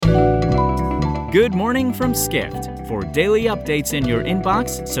Good morning from Skift. For daily updates in your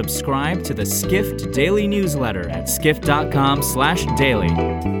inbox, subscribe to the Skift Daily newsletter at skift.com/daily.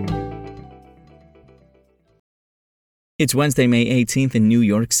 It's Wednesday, May 18th in New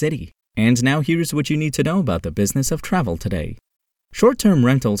York City. And now here's what you need to know about the business of travel today. Short-term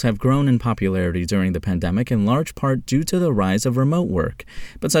rentals have grown in popularity during the pandemic in large part due to the rise of remote work.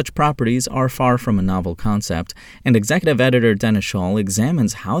 But such properties are far from a novel concept, and executive editor Dennis Schaal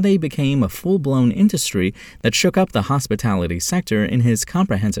examines how they became a full-blown industry that shook up the hospitality sector in his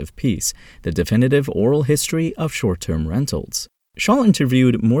comprehensive piece, The Definitive Oral History of Short-Term Rentals. Schaal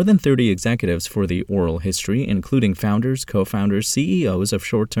interviewed more than 30 executives for the oral history, including founders, co-founders, CEOs of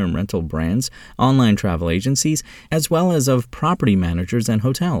short-term rental brands, online travel agencies, as well as of property managers and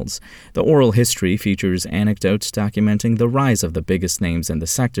hotels. The oral history features anecdotes documenting the rise of the biggest names in the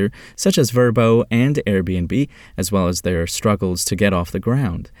sector, such as Vrbo and Airbnb, as well as their struggles to get off the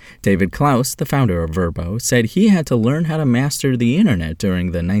ground. David Klaus, the founder of Vrbo, said he had to learn how to master the internet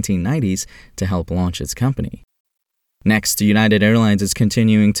during the 1990s to help launch his company. Next, United Airlines is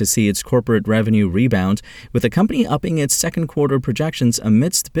continuing to see its corporate revenue rebound, with the company upping its second quarter projections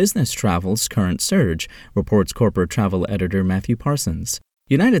amidst business travel's current surge, reports corporate travel editor Matthew Parsons.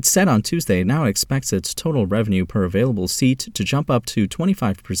 United said on Tuesday it now expects its total revenue per available seat to jump up to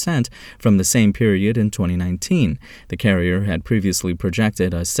 25% from the same period in 2019. The carrier had previously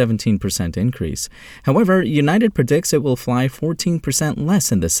projected a 17% increase. However, United predicts it will fly 14%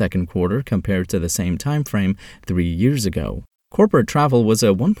 less in the second quarter compared to the same time frame 3 years ago. Corporate travel was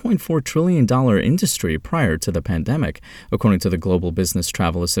a $1.4 trillion industry prior to the pandemic, according to the Global Business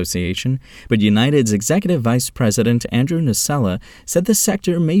Travel Association, but United's Executive Vice President Andrew Nocella said the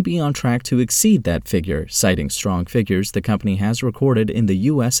sector may be on track to exceed that figure, citing strong figures the company has recorded in the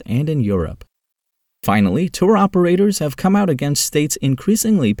U.S. and in Europe. Finally, tour operators have come out against states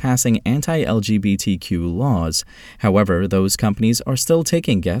increasingly passing anti-LGBTQ laws. However, those companies are still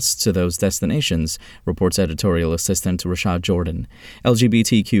taking guests to those destinations, reports editorial assistant Rashad Jordan.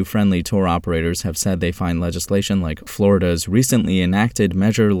 LGBTQ-friendly tour operators have said they find legislation like Florida's recently enacted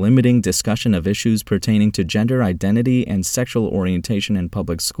measure limiting discussion of issues pertaining to gender identity and sexual orientation in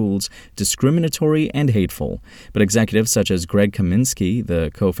public schools discriminatory and hateful. But executives such as Greg Kaminsky, the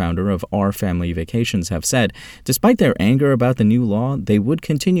co-founder of Our Family Vacations, have said, despite their anger about the new law, they would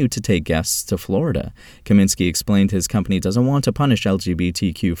continue to take guests to Florida. Kaminsky explained his company doesn't want to punish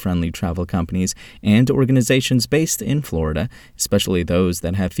LGBTQ-friendly travel companies and organizations based in Florida, especially those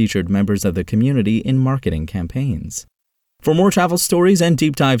that have featured members of the community in marketing campaigns. For more travel stories and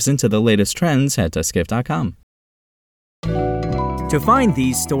deep dives into the latest trends, head to skift.com. To find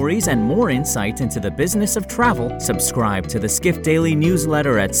these stories and more insight into the business of travel, subscribe to the Skift Daily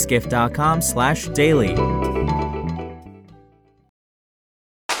newsletter at skift.com/daily.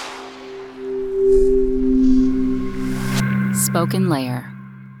 Spoken Layer.